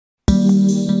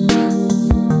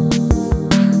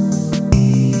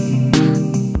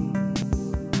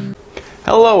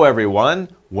Hello everyone,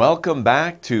 welcome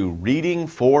back to Reading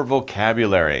for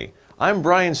Vocabulary. I'm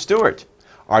Brian Stewart.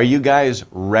 Are you guys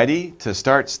ready to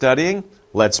start studying?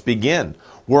 Let's begin.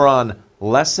 We're on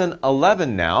lesson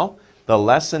 11 now. The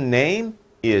lesson name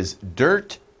is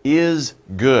Dirt is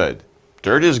Good.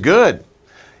 Dirt is good.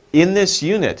 In this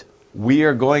unit, we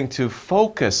are going to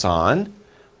focus on,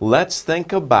 let's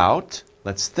think about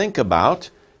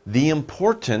the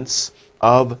importance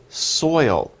of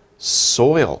soil.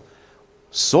 Soil.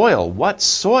 Soil, what's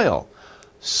soil?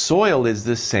 Soil is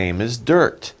the same as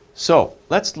dirt. So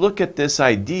let's look at this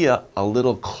idea a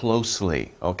little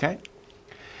closely, okay?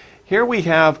 Here we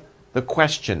have the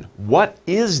question, what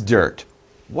is dirt?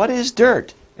 What is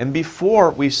dirt? And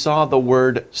before we saw the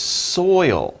word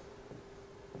soil.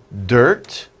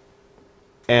 Dirt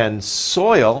and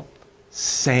soil,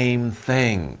 same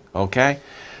thing, okay?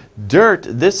 Dirt,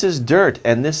 this is dirt,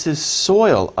 and this is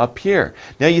soil up here.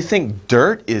 Now you think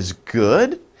dirt is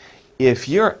good? If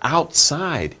you're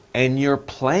outside and you're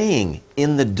playing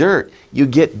in the dirt, you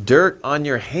get dirt on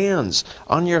your hands,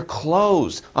 on your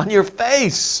clothes, on your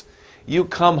face. You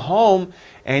come home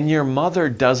and your mother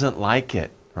doesn't like it,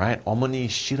 right? 어머니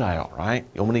싫어요, right?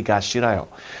 어머니가 싫어요.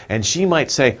 And she might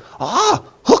say,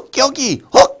 흙 여기,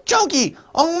 흙 저기,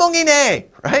 엉망이네,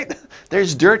 right?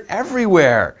 There's dirt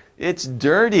everywhere. It's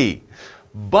dirty,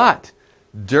 but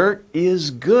dirt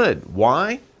is good.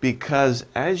 Why? Because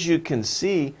as you can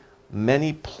see,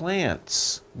 many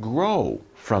plants grow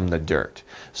from the dirt.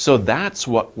 So that's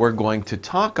what we're going to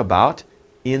talk about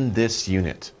in this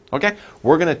unit. Okay?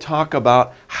 We're going to talk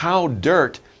about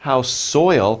how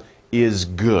soil is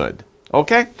good.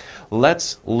 Okay?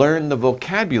 Let's learn the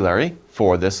vocabulary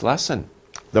for this lesson.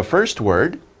 The first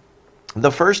word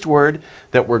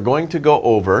that we're going to go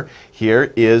over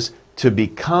here is to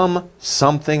become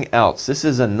something else. This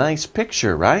is a nice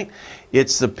picture, right?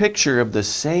 It's the picture of the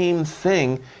same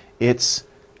thing. It's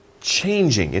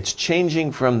changing. It's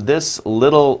changing from this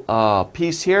little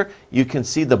piece here. You can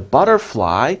see the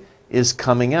butterfly is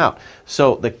coming out.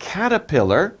 So the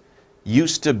caterpillar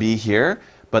used to be here,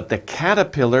 but the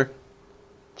caterpillar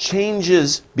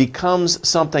changes, becomes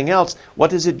something else. What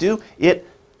does it do? It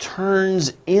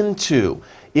turns into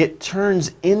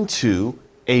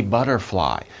a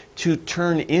butterfly. To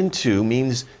turn into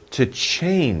means to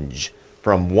change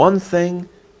from one thing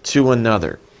to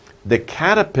another. The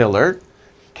caterpillar,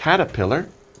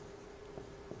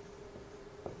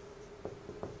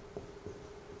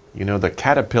 you know the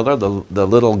caterpillar, the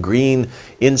little green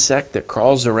insect that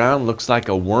crawls around, looks like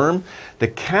a worm. The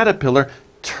caterpillar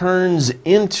turns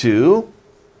into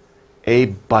a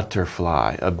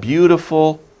butterfly, a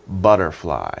beautiful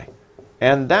butterfly.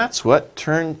 And that's what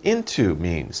turn into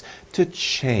means, to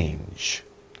change.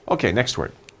 Okay, next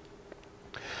word.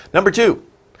 Number 2.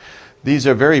 These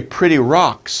are very pretty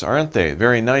rocks, aren't they?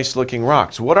 Very nice looking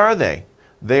rocks. What are they?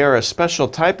 They are a special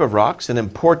type of rocks, an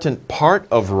important part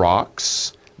of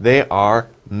rocks. They are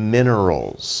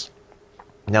minerals.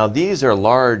 Now these are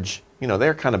large,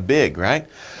 they're kind of big, right?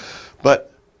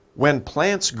 But when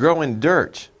plants grow in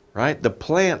dirt, right, the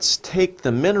plants take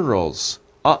the minerals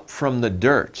up from the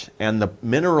dirt, and the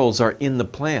minerals are in the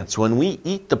plants. When we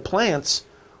eat the plants,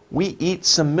 we eat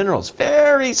some minerals,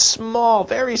 very small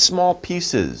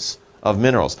pieces of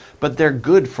minerals, but they're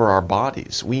good for our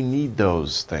bodies. We need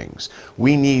those things.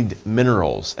 We need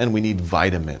minerals and we need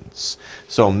vitamins.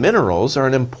 So minerals are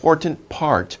an important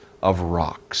part of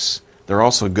rocks. They're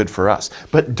also good for us.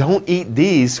 But don't eat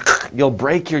these, you'll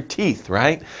break your teeth,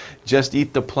 right? Just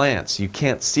eat the plants. You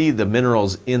can't see the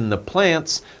minerals in the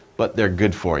plants, but they're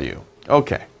good for you.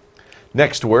 Okay,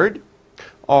 next word.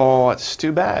 Oh, it's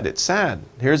too bad. It's sad.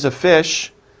 Here's a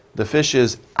fish. The fish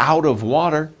is out of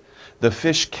water. The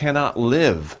fish cannot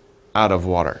live out of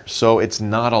water, so it's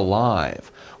not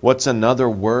alive. What's another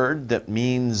word that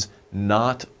means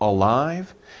not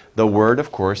alive? The word,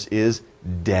 of course, is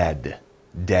dead.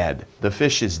 Dead. The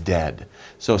fish is dead.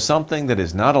 So something that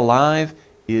is not alive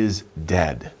is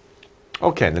dead.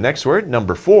 Okay, the next word,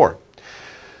 number 4.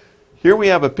 Here we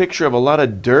have a picture of a lot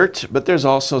of dirt, but there's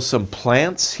also some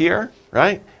plants here,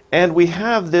 right? And we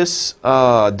have this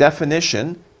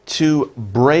definition, to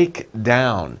break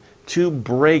down. To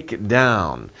break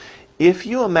down. If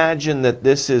you imagine that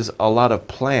this is a lot of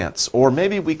plants, or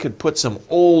maybe we could put some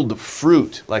old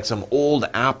fruit, like some old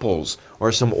apples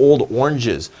or some old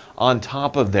oranges on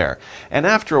top of there. And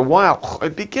after a while,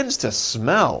 it begins to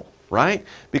smell, right?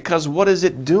 Because what is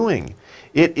it doing?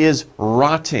 It is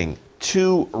rotting.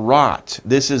 To rot.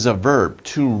 This is a verb.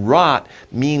 To rot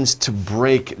means to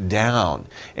break down.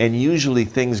 And usually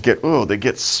things they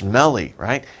get smelly,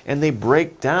 right? And they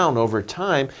break down over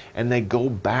time and they go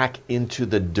back into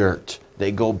the dirt.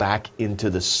 They go back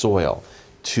into the soil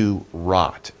to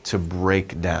rot, to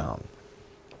break down.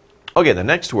 Okay, the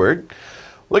next word.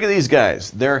 Look at these guys.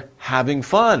 They're having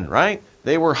fun, right?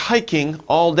 They were hiking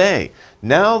all day.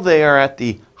 Now they are at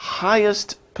the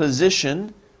highest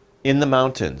position in the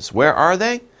mountains. Where are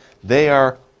they? They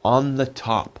are on the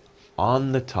top.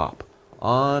 On the top.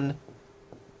 On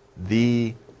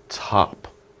the top.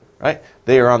 Right?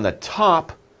 They are on the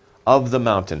top of the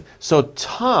mountain. So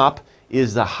top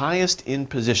is the highest in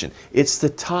position. It's the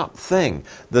top thing.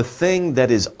 The thing that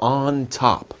is on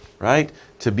top. Right?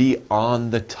 To be on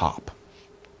the top.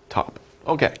 Top.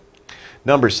 Okay.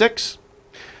 Number 6.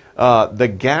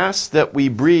 The gas that we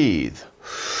breathe.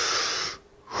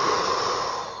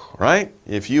 Right?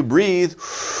 If you breathe,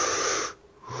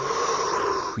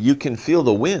 you can feel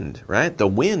the wind, right? The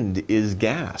wind is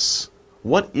gas.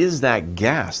 What is that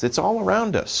gas? It's all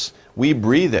around us. We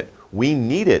breathe it. We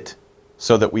need it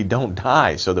so that we don't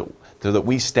die, so that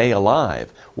we stay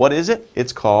alive. What is it?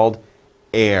 It's called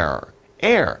air.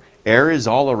 Air. Air is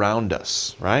all around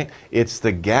us, right? It's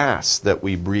the gas that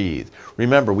we breathe.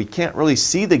 Remember, we can't really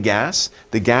see the gas.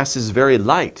 The gas is very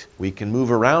light. We can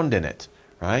move around in it,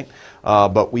 right?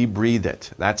 But we breathe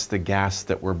it. That's the gas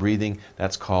that we're breathing.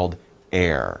 That's called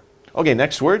air. Okay,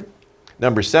 next word.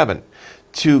 Number 7.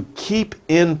 To keep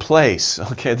in place.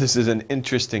 Okay, this is an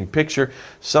interesting picture.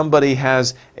 Somebody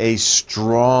has a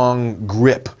strong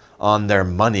grip on their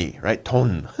money, right?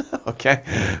 Ton, okay?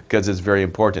 Because it's very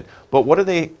important. But what are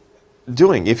they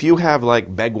doing? If you have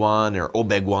like baegwon or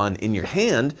obaegwon in your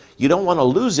hand, you don't want to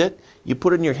lose it. You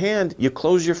put it in your hand, you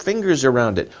close your fingers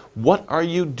around it. What are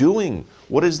you doing?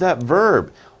 What is that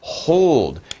verb?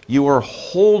 Hold. You are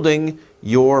holding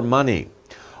your money.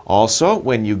 Also,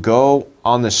 when you go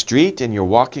on the street and you're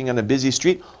walking on a busy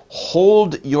street,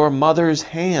 hold your mother's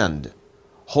hand.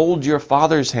 Hold your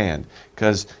father's hand,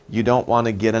 because you don't want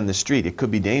to get on the street. It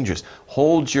could be dangerous.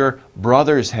 Hold your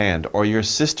brother's hand or your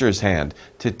sister's hand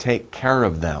to take care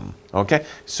of them. Okay?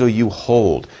 So you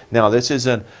hold. Now, this is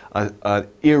an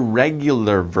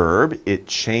irregular verb. It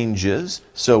changes.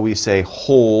 So we say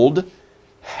hold,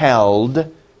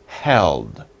 held,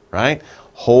 held. Right?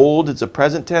 Hold, it's a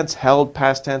present tense. Held,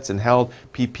 past tense. And held,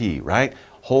 PP. Right?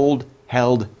 Hold,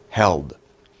 held, held.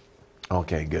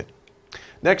 Okay, good.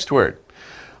 Next word.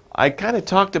 I kind of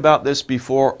talked about this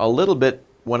before a little bit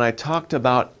when I talked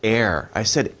about air. I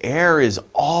said air is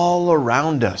all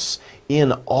around us,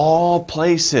 in all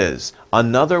places.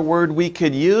 Another word we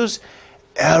could use,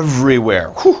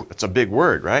 everywhere. Whew, that's a big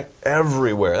word, right?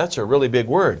 Everywhere. That's a really big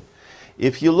word.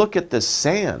 If you look at the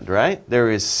sand, right? There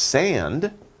is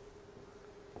sand.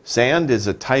 Sand is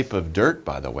a type of dirt,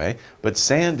 by the way, but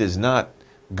sand is not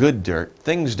good dirt.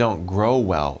 Things don't grow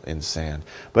well in sand.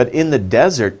 But in the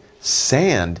desert,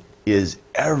 sand is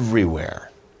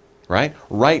everywhere, right?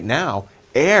 Right now,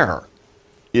 air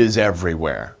is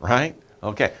everywhere, right?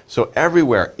 Okay, so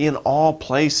everywhere, in all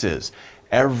places,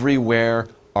 everywhere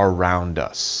around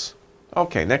us.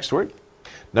 Okay, next word.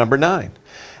 Number 9.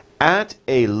 At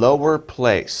a lower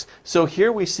place. So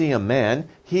here we see a man.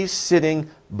 He's sitting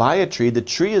by a tree. The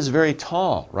tree is very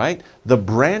tall, right? The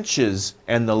branches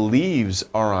and the leaves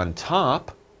are on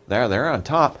top. They're on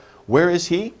top. Where is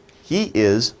he? He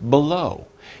is below.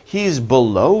 He's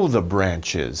below the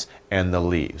branches and the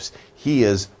leaves. He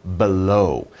is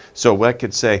below. So I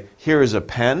could say, here is a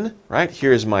pen, right?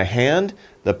 Here's my hand.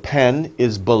 The pen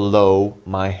is below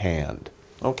my hand.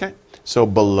 Okay? So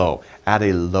below, at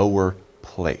a lower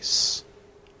place.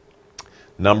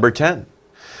 Number 10.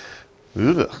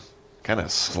 Ugh, kind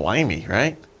of slimy,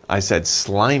 right? I said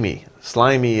slimy.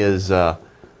 Slimy is,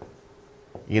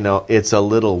 you know, it's a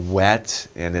little wet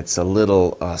and it's a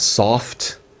little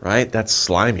soft, right? That's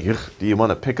slimy. Ugh, do you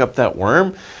want to pick up that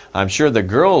worm? I'm sure the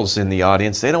girls in the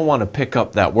audience, they don't want to pick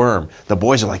up that worm. The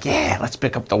boys are like, yeah, let's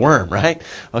pick up the worm, right?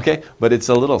 Okay, but it's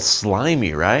a little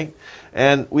slimy, right?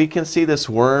 And we can see this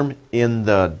worm in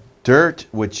the dirt,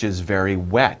 which is very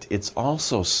wet. It's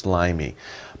also slimy.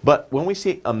 But when we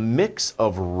see a mix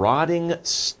of rotting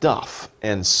stuff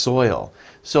and soil,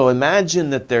 so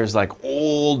imagine that there's like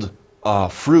old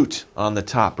fruit on the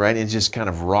top, right? It's just kind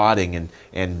of rotting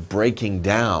and breaking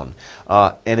down.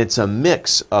 And it's a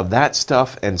mix of that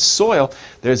stuff and soil.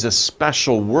 There's a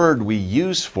special word we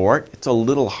use for it. It's a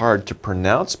little hard to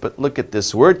pronounce, but look at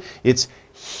this word. It's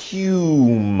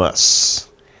humus.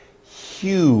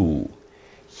 Humus.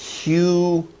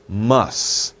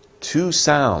 Two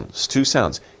sounds.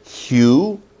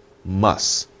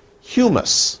 Humus.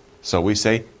 Humus. So we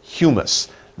say humus.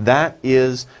 That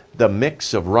is the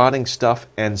mix of rotting stuff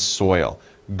and soil.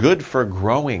 Good for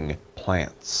growing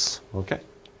plants. Okay?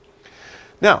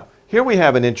 Now, Here we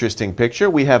have an interesting picture.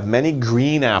 We have many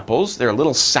green apples. They're a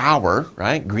little sour,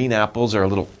 right? Green apples are a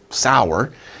little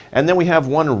sour. And then we have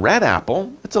one red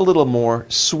apple. It's a little more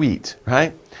sweet,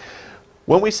 right?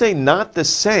 When we say not the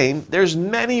same, there's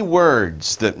many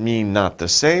words that mean not the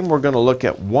same. We're going to look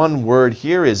at one word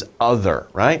here is other,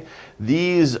 right?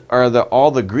 These are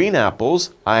all the green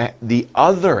apples. The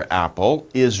other apple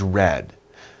is red.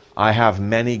 I have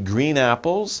many green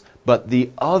apples, but the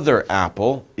other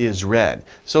apple is red.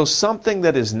 So something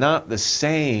that is not the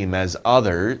same as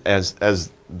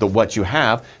what you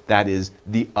have, that is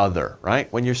the other,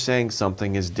 right? When you're saying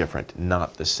something is different,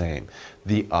 not the same,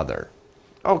 the other.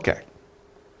 Okay.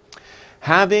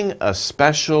 Having a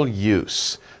special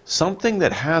use. Something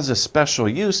that has a special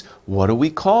use, what do we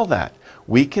call that?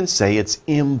 We can say it's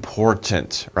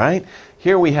important, right?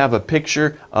 Here we have a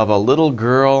picture of a little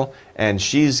girl and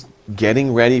she's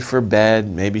getting ready for bed.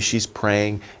 Maybe she's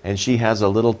praying and she has a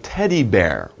little teddy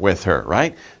bear with her,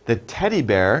 right? The teddy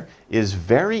bear is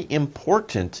very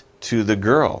important to the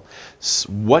girl.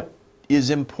 What is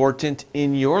important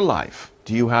in your life?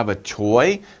 Do you have a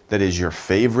toy that is your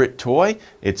favorite toy?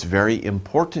 It's very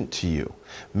important to you.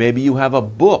 Maybe you have a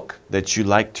book that you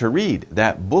like to read.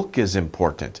 That book is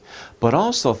important. But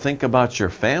also think about your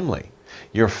family.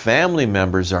 Your family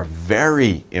members are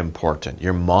very important.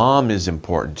 Your mom is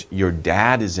important. Your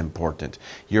dad is important.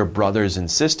 Your brothers and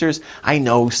sisters, I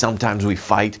know sometimes we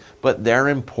fight, but they're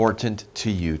important to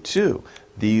you too.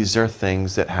 These are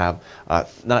things that have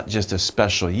not just a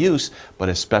special use, but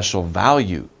a special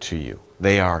value to you.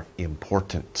 They are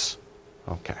important.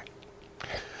 Okay.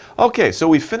 Okay, so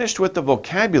we finished with the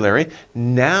vocabulary.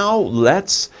 Now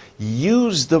let's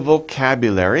use the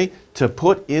vocabulary to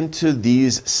put into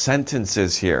these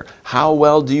sentences here. How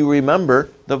well do you remember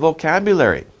the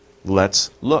vocabulary? Let's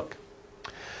look.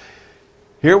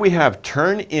 Here we have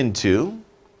turn into,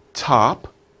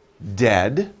 top,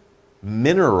 dead,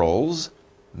 minerals,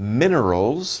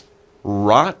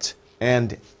 rot,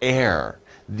 and air.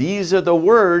 These are the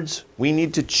words we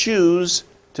need to choose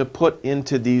to put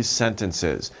into these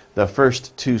sentences. The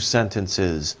first two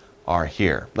sentences are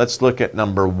here. Let's look at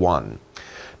number one.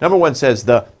 Number one says,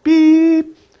 the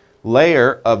beep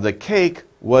layer of the cake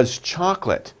was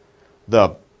chocolate.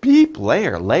 The beep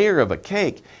layer of a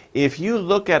cake. If you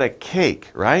look at a cake,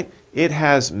 right, it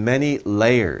has many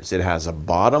layers. It has a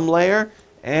bottom layer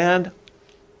and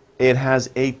it has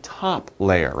a top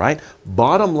layer, right?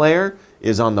 Bottom layer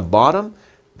is on the bottom.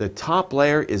 The top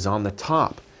layer is on the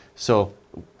top. So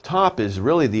top is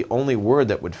really the only word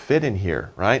that would fit in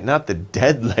here, right? Not the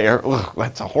dead layer. Ugh,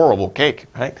 that's a horrible cake,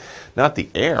 right? Not the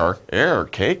air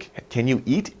cake. Can you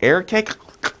eat air cake?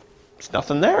 There's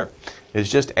nothing there. It's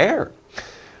just air.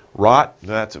 Rot,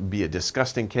 that would be a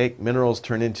disgusting cake. Minerals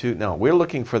turn into, no, we're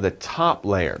looking for the top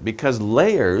layer because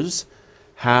layers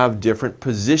have different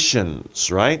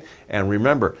positions, right? And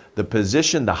remember, the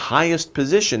position, the highest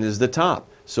position is the top.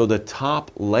 So the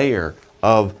top layer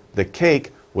of the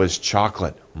cake was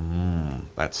chocolate.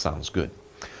 That sounds good.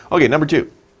 Okay, number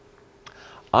two.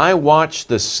 I watched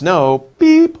the snow,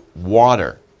 beep,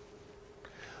 water.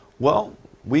 Well,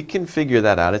 we can figure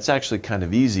that out. It's actually kind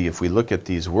of easy if we look at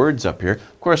these words up here.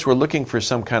 Of course, we're looking for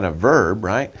some kind of verb,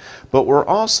 right? But we're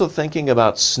also thinking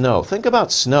about snow. Think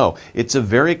about snow. It's a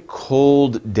very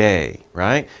cold day,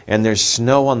 right? And there's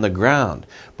snow on the ground.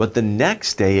 But the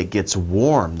next day it gets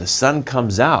warm. The sun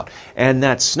comes out. And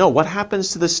that snow, what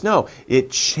happens to the snow?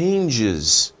 It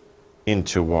changes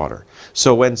into water.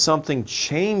 So when something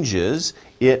changes,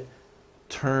 it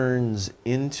turns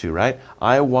into, right?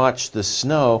 I watched the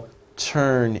snow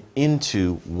turn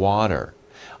into water.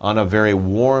 On a very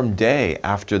warm day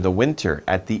after the winter,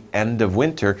 at the end of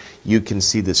winter, you can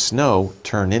see the snow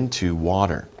turn into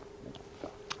water.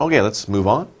 Okay, let's move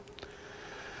on.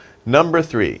 Number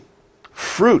three,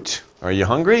 fruit. Are you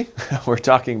hungry? We're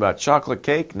talking about chocolate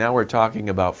cake. Now we're talking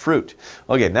about fruit.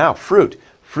 Okay, now fruit.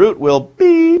 Fruit will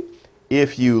beep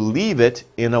if you leave it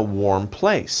in a warm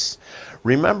place.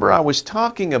 Remember, I was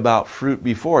talking about fruit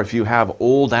before. If you have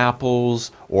old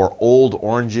apples or old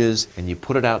oranges and you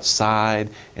put it outside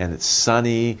and it's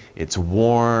sunny, it's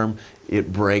warm,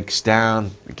 it breaks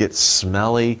down, it gets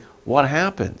smelly, what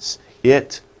happens?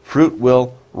 Fruit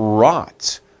will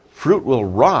rot. Fruit will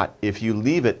rot if you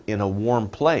leave it in a warm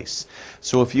place.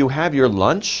 So if you have your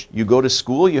lunch, you go to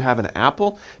school, you have an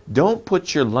apple, don't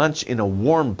put your lunch in a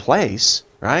warm place,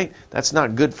 right? That's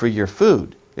not good for your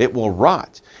food. It will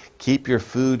rot. Keep your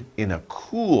food in a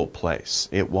cool place.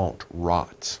 It won't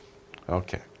rot.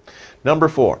 Okay. Number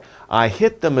four, I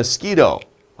hit the mosquito.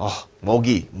 Oh,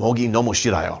 mogi no mo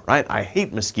shirayo, right? I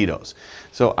hate mosquitoes.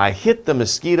 So I hit the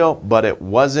mosquito, but it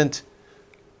wasn't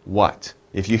what?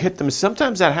 If you hit them,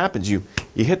 sometimes that happens. You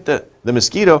hit the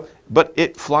mosquito, but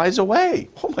it flies away.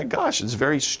 Oh my gosh, it's a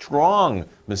very strong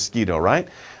mosquito, right?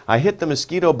 I hit the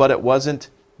mosquito, but it wasn't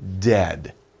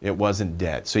dead. It wasn't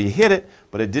dead. So you hit it,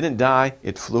 but it didn't die.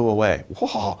 It flew away.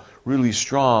 Whoa, really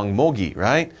strong mogi,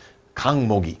 right? Kang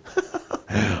mogi.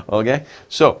 Okay,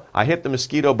 so I hit the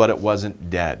mosquito, but it wasn't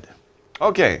dead.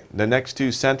 Okay, the next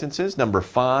two sentences, number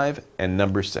 5 and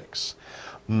number 6.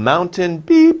 Mountain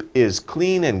beep is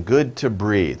clean and good to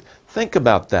breathe. Think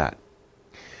about that.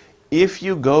 If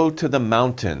you go to the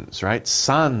mountains, right?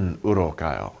 San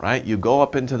urokayo, right? You go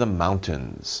up into the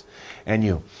mountains and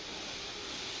you,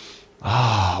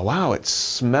 wow, it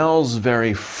smells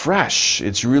very fresh.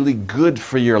 It's really good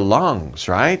for your lungs,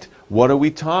 right? What are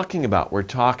we talking about? We're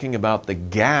talking about the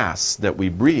gas that we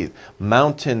breathe.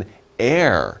 Mountain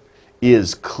air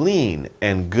is clean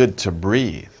and good to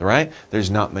breathe, right? There's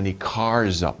not many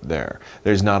cars up there.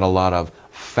 There's not a lot of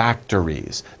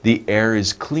factories. The air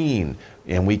is clean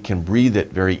and we can breathe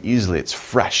it very easily. It's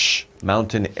fresh.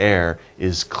 Mountain air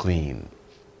is clean.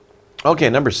 Okay,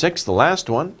 number 6, the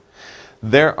last one.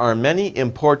 There are many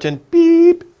important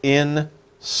beep in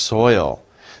soil.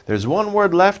 There's one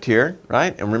word left here,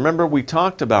 right? And remember, we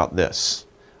talked about this.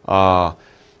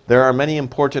 There are many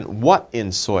important what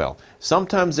in soil.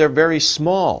 Sometimes they're very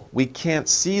small. We can't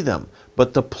see them.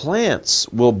 But the plants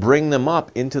will bring them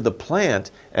up into the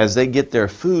plant as they get their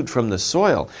food from the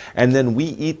soil. And then we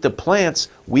eat the plants.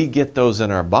 We get those in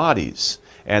our bodies.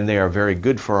 And they are very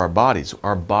good for our bodies.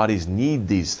 Our bodies need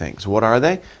these things. What are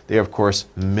they? They are, of course,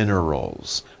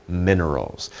 minerals.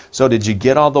 Minerals. So did you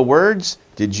get all the words?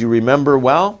 Did you remember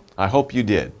well? I hope you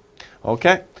did.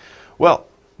 Okay? Well,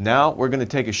 now we're going to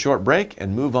take a short break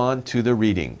and move on to the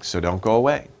reading. So don't go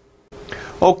away.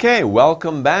 Okay,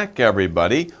 welcome back,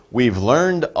 everybody. We've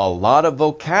learned a lot of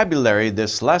vocabulary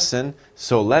this lesson,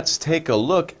 so let's take a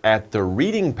look at the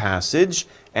reading passage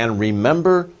and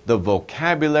remember the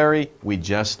vocabulary we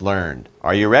just learned.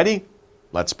 Are you ready?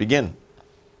 Let's begin.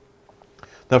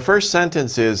 The first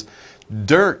sentence is,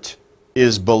 dirt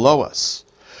is below us.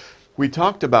 We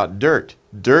talked about dirt.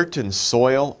 Dirt and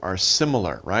soil are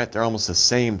similar, right? They're almost the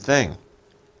same thing.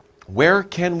 Where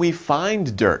can we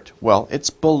find dirt? Well, it's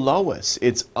below us.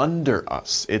 It's under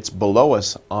us. It's below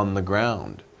us on the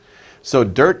ground. So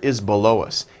dirt is below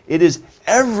us. It is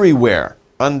everywhere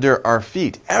under our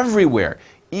feet. Everywhere.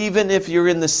 Even if you're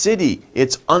in the city,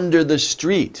 it's under the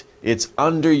street. It's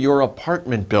under your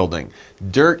apartment building.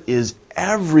 Dirt is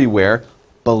everywhere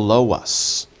below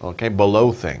us. Okay,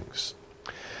 below things.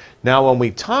 Now, when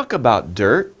we talk about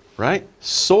dirt, right,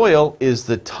 soil is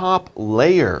the top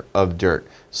layer of dirt.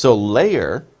 So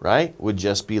layer, right, would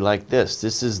just be like this.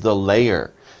 This is the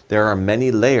layer. There are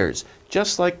many layers.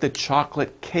 Just like the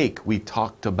chocolate cake we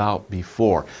talked about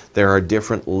before. There are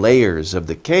different layers of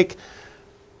the cake.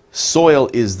 Soil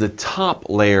is the top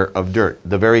layer of dirt,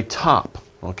 the very top.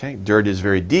 Okay, dirt is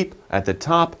very deep. At the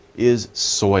top is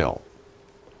soil.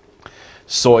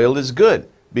 Soil is good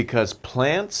because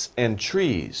plants and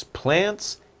trees,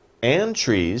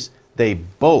 they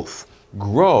both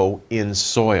grow in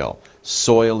soil.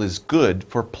 Soil is good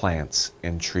for plants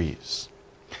and trees.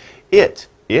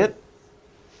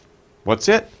 What's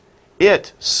it?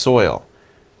 It, soil.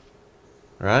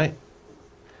 Right?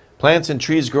 Plants and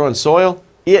trees grow in soil.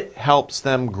 It helps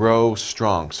them grow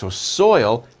strong. So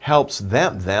soil helps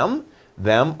them.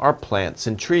 Them are plants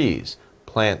and trees.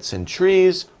 Plants and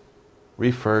trees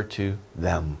refer to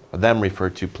them. Them refer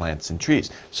to plants and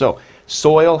trees. So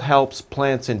soil helps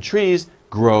plants and trees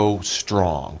grow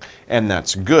strong. And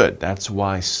that's good. That's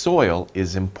why soil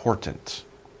is important.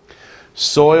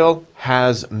 Soil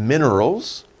has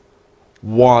minerals,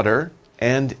 water,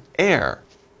 and air.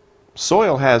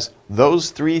 Soil has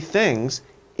those three things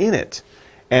in it.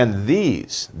 And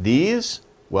these,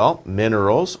 well,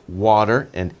 minerals, water,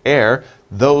 and air,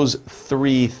 those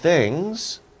three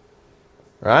things,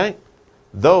 right?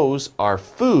 Those are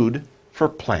food for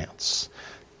plants.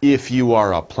 If you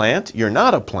are a plant, you're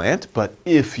not a plant, but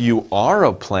if you are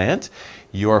a plant,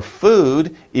 your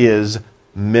food is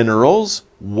minerals,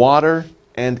 water,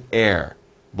 and air.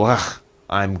 Blah,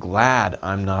 I'm glad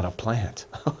I'm not a plant,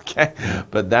 okay?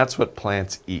 But that's what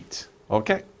plants eat.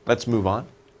 Okay, let's move on.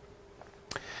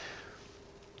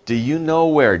 Do you know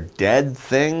where dead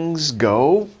things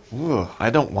go? Ooh, I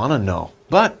don't want to know,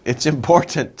 but it's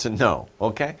important to know,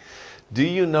 okay? Do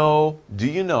you know,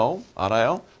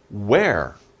 알아요?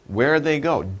 Where they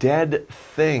go? Dead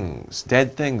things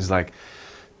like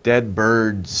dead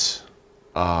birds,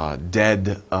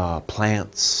 dead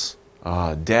plants,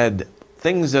 dead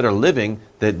things that are living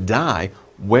that die.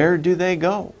 Where do they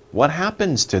go? What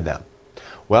happens to them?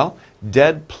 Well,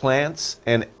 dead plants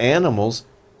and animals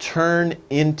turn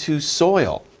into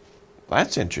soil.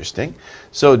 That's interesting.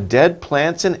 So dead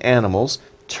plants and animals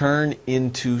turn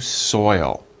into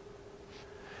soil.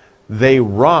 They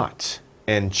rot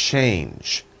and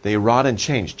change. They rot and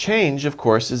change. Change, of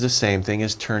course, is the same thing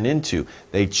as turn into.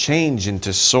 They change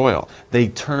into soil. They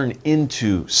turn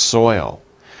into soil.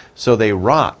 So they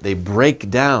rot, they break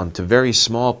down to very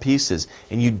small pieces,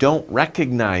 and you don't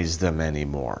recognize them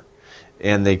anymore.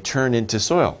 And they turn into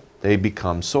soil. They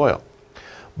become soil.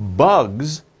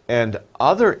 Bugs and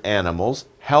other animals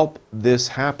help this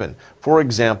happen. For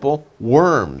example,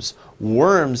 worms.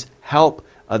 Worms help,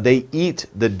 they eat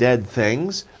the dead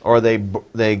things, or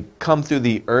they come through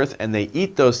the earth and they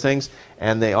eat those things,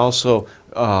 and they also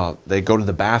they go to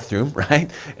the bathroom,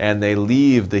 right? And they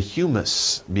leave the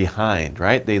humus behind,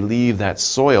 right? They leave that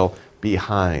soil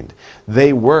behind.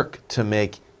 They work to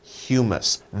make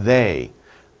humus.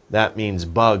 That means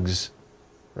bugs,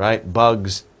 right?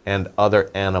 Bugs and other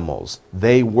animals.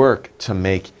 They work to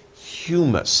make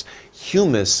humus.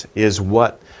 Humus is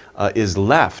what is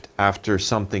left after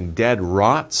something dead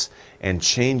rots and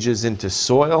changes into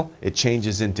soil. It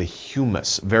changes into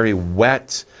humus, very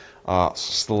wet,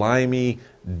 slimy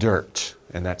dirt,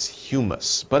 and that's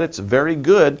humus. But it's very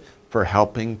good for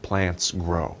helping plants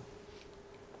grow.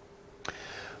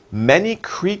 Many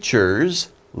creatures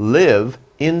live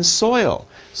in soil.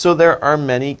 So there are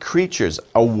many creatures.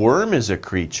 A worm is a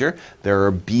creature. There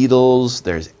are beetles,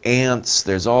 there's ants,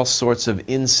 there's all sorts of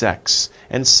insects.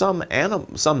 And some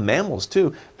mammals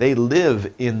too, they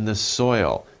live in the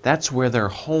soil. That's where their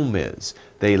home is.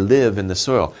 They live in the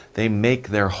soil. They make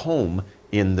their home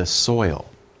in the soil.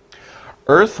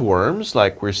 Earthworms,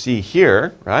 like we see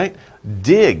here, right,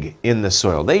 dig in the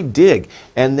soil. They dig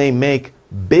and they make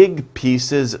big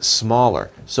pieces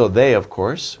smaller. So they, of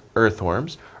course,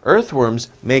 earthworms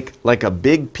make like a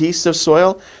big piece of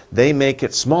soil. They make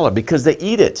it smaller because they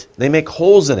eat it. They make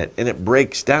holes in it and it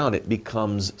breaks down. It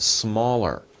becomes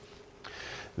smaller.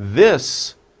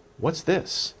 This, what's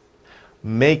this?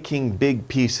 Making big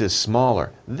pieces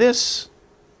smaller. This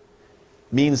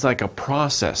means like a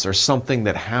process or something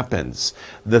that happens.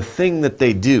 The thing that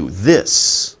they do,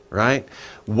 this, right?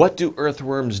 What do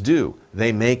earthworms do?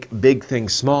 They make big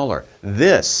things smaller.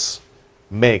 This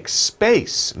makes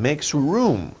space, makes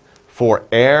room for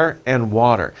air and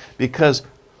water, because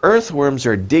earthworms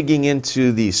are digging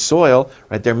into the soil,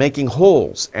 right? They're making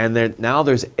holes, and now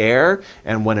there's air,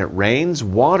 and when it rains,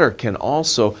 water can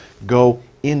also go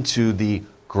into the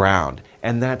ground.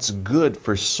 And that's good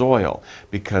for soil,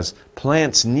 because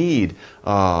plants need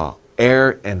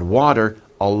air and water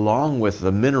along with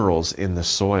the minerals in the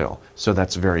soil. So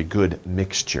that's a very good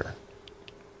mixture.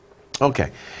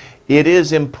 Okay. It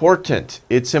is important.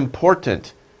 It's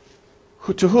important.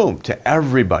 To whom? To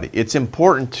everybody. It's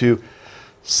important to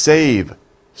save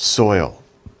soil.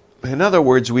 In other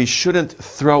words, we shouldn't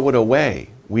throw it away.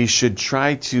 We should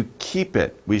try to keep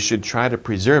it. We should try to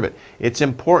preserve it. It's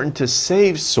important to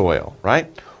save soil, right?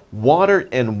 Water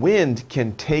and wind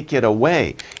can take it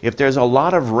away. If there's a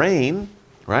lot of rain,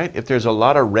 right? If there's a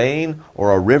lot of rain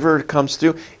or a river comes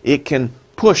through, it can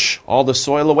push all the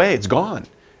soil away. It's gone.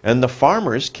 And the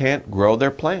farmers can't grow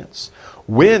their plants.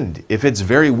 Wind, if it's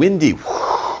very windy,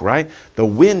 right? The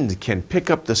wind can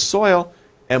pick up the soil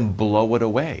and blow it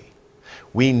away.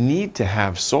 We need to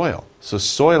have soil. So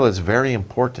soil is very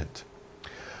important.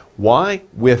 Why?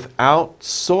 Without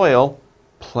soil,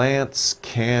 plants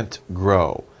can't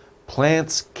grow.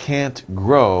 Plants can't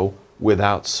grow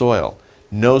without soil.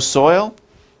 No soil,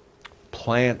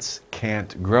 plants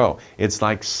can't grow. It's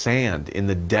like sand in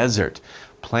the desert.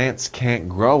 Plants can't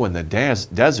grow in the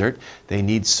desert. They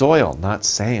need soil, not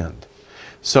sand.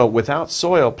 So without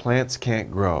soil, plants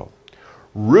can't grow.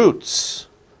 Roots,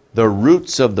 the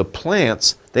roots of the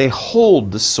plants, they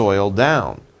hold the soil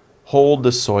down. Hold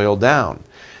the soil down.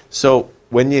 So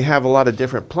when you have a lot of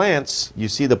different plants, you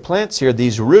see the plants here,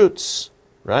 these roots,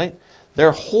 right?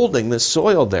 They're holding the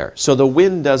soil there. So the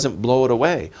wind doesn't blow it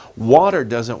away. Water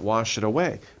doesn't wash it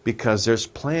away because there's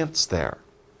plants there.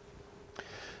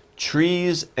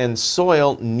 Trees and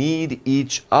soil need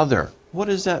each other. What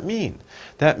does that mean?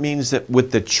 That means that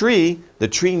with the tree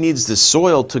needs the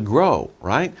soil to grow,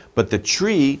 right? But the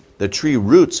tree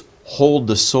roots hold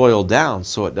the soil down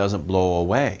so it doesn't blow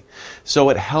away. So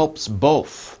it helps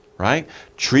both, right?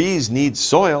 Trees need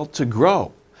soil to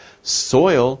grow.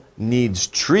 Soil needs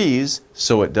trees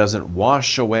so it doesn't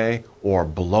wash away or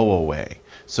blow away.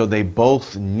 So they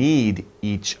both need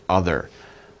each other.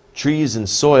 Trees and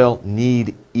soil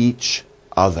need each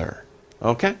other.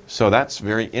 Okay, so that's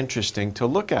very interesting to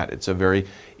look at. It's a very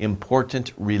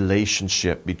important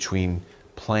relationship between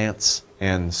plants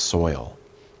and soil.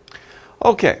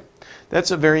 Okay,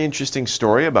 that's a very interesting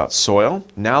story about soil.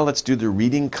 Now let's do the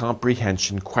reading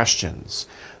comprehension questions.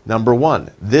 Number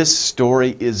 1, this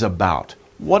story is about.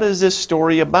 What is this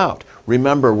story about?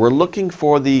 Remember, we're looking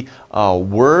for the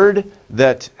word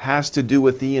that has to do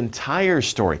with the entire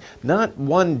story. Not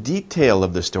one detail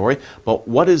of the story, but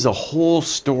what is a whole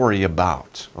story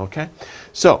about? Okay?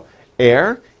 So,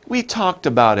 air, we talked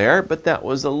about air, but that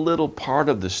was a little part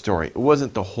of the story. It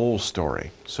wasn't the whole story.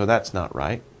 So that's not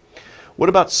right. What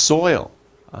about soil?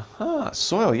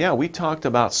 Soil, yeah, we talked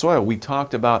about soil. We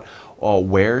talked about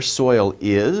where soil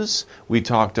is. We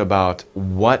talked about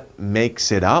what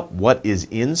makes it up, what is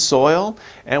in soil,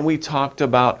 and we talked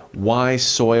about why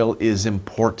soil is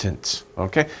important.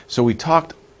 Okay, so we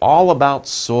talked all about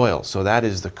soil, so that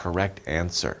is the correct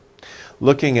answer.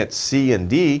 Looking at C and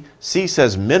D, C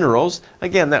says minerals.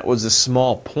 Again, that was a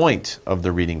small point of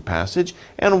the reading passage,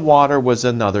 and water was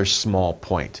another small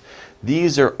point.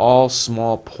 These are all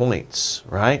small points,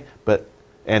 right?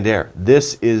 And air.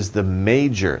 This is the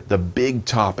major, the big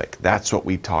topic. That's what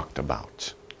we talked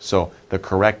about. So the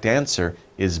correct answer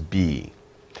is B.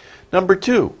 Number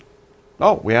 2.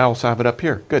 Oh, we also have it up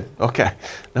here. Good. Okay.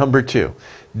 Number 2.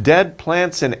 Dead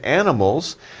plants and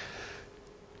animals.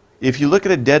 If you look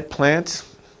at a dead plant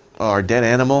or a dead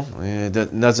animal, it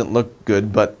doesn't look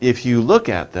good. But if you look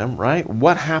at them, right,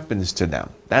 what happens to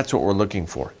them? That's what we're looking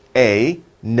for. A,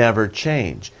 never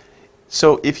change.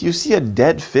 So if you see a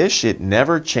dead fish, it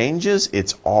never changes,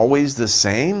 it's always the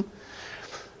same?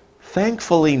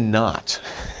 Thankfully not.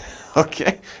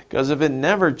 Okay? Because if it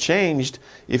never changed,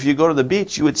 if you go to the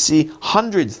beach, you would see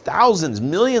hundreds, thousands,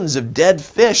 millions of dead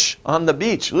fish on the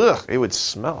beach. Ugh, it would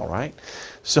smell, right?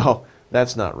 So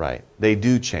that's not right. They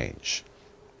do change.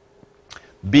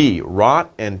 B,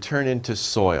 rot and turn into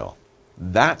soil.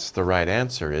 That's the right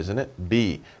answer, isn't it?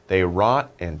 B, they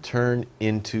rot and turn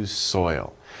into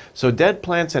soil. So dead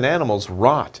plants and animals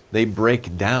rot. They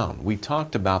break down. We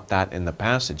talked about that in the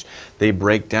passage. They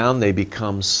break down, they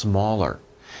become smaller.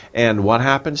 And what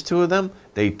happens to them?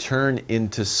 They turn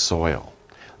into soil.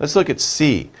 Let's look at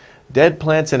C. Dead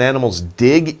plants and animals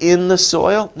dig in the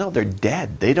soil? No, they're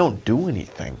dead. They don't do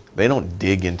anything. They don't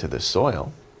dig into the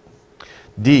soil.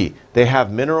 D. They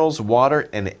have minerals, water,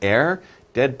 and air.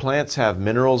 Dead plants have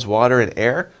minerals, water, and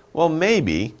air. Well,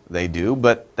 maybe they do,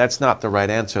 but that's not the right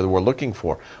answer that we're looking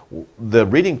for. The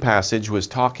reading passage was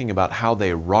talking about how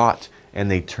they rot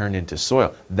and they turn into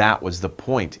soil. That was the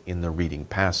point in the reading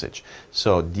passage.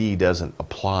 So D doesn't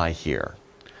apply here.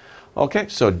 Okay,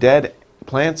 so dead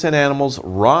plants and animals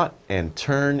rot and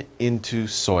turn into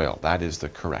soil. That is the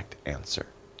correct answer.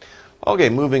 Okay,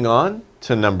 moving on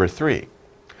to number 3.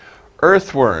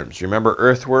 Earthworms. Remember,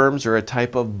 earthworms are a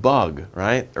type of bug,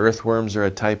 right? Earthworms are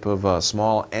a type of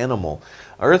small animal.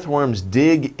 Earthworms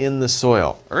dig in the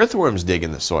soil. Earthworms dig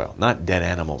in the soil, not dead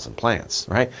animals and plants,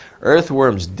 right?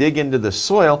 Earthworms dig into the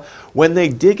soil. When they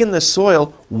dig in the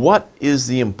soil, what is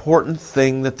the important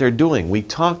thing that they're doing? We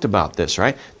talked about this,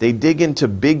 right? They dig into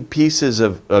big pieces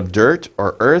of dirt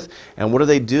or earth, and what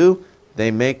do?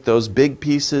 They make those big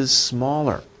pieces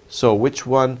smaller. So which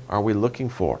one are we looking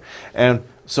for?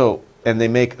 And they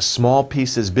make small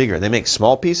pieces bigger. They make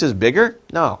small pieces bigger?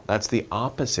 No, that's the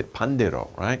opposite. Pandero,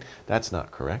 right? That's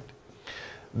not correct.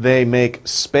 They make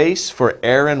space for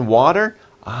air and water.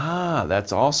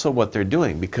 That's also what they're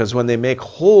doing, because when they make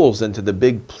holes into the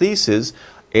big pieces,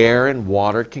 air and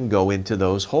water can go into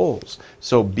those holes.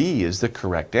 So B is the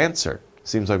correct answer.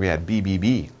 Seems like we had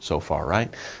BBB so far,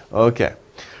 right? Okay.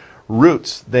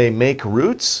 Roots. They make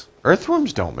roots.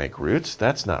 Earthworms don't make roots.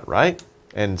 That's not right.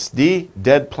 And D,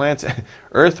 dead plants.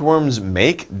 Earthworms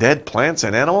make dead plants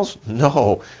and animals?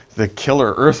 No, the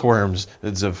killer earthworms.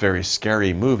 It's a very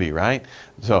scary movie, right?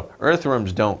 So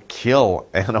earthworms don't kill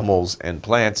animals and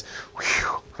plants,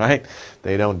 right?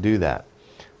 They don't do that.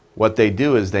 What they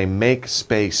do is they make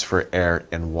space for air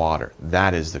and water.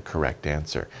 That is the correct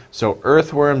answer. So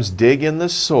earthworms dig in the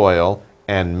soil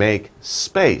and make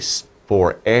space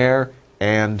for air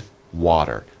and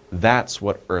water. That's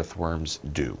what earthworms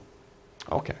do.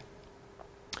 Okay.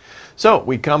 So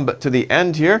we come to the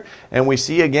end here, and we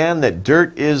see again that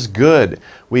dirt is good.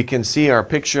 We can see our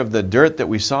picture of the dirt that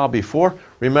we saw before.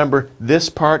 Remember, this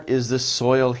part is the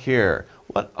soil here.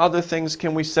 What other things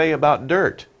can we say about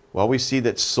dirt? Well, we see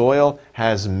that soil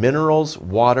has minerals,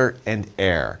 water, and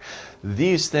air.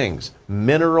 These things,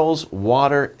 minerals,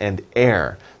 water, and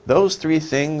air, those 3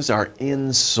 things are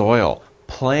in soil.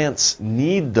 Plants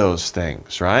need those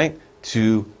things, right,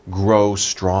 to grow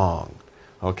strong.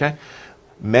 Okay?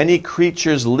 Many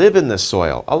creatures live in the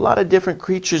soil. A lot of different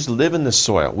creatures live in the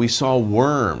soil. We saw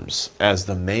worms as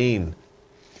the main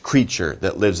creature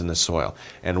that lives in the soil,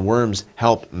 and worms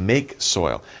help make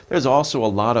soil. There's also a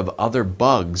lot of other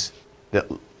bugs that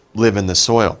live in the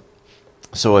soil.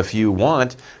 So if you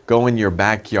want, go in your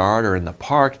backyard or in the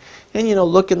park and,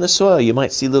 look in the soil. You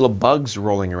might see little bugs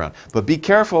rolling around. But be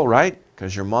careful, right?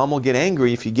 Because your mom will get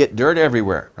angry if you get dirt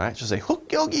everywhere, right? She'll say, hook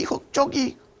yogi, hook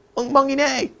jogi, bungy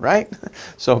nay, right?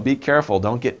 So be careful.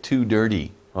 Don't get too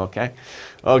dirty, okay?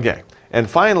 Okay. And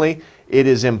finally, it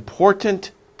is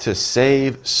important to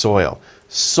save soil.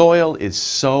 Soil is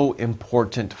so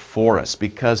important for us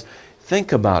because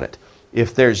think about it.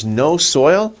 If there's no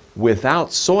soil,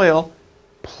 without soil,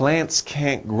 plants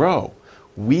can't grow.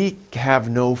 We have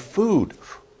no food.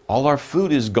 All our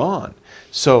food is gone.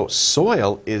 So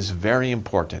soil is very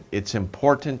important. It's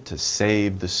important to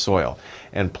save the soil.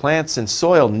 And plants and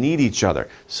soil need each other.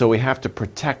 So we have to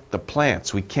protect the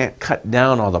plants. We can't cut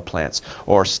down all the plants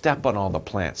or step on all the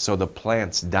plants so the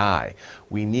plants die.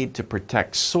 We need to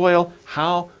protect soil.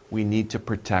 How? We need to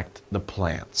protect the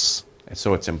plants. And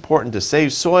so it's important to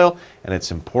save soil, and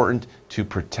it's important to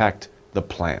protect the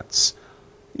plants.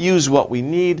 Use what we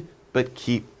need, but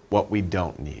keep what we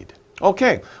don't need.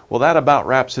 Okay, well that about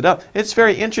wraps it up. It's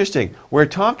very interesting. We're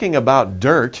talking about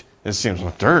dirt. It seems,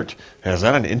 well, dirt, is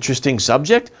that an interesting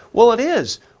subject? Well, it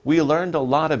is. We learned a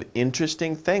lot of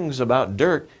interesting things about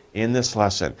dirt in this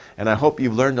lesson. And I hope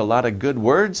you've learned a lot of good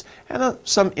words and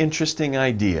some interesting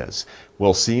ideas.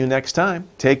 We'll see you next time.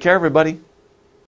 Take care, everybody.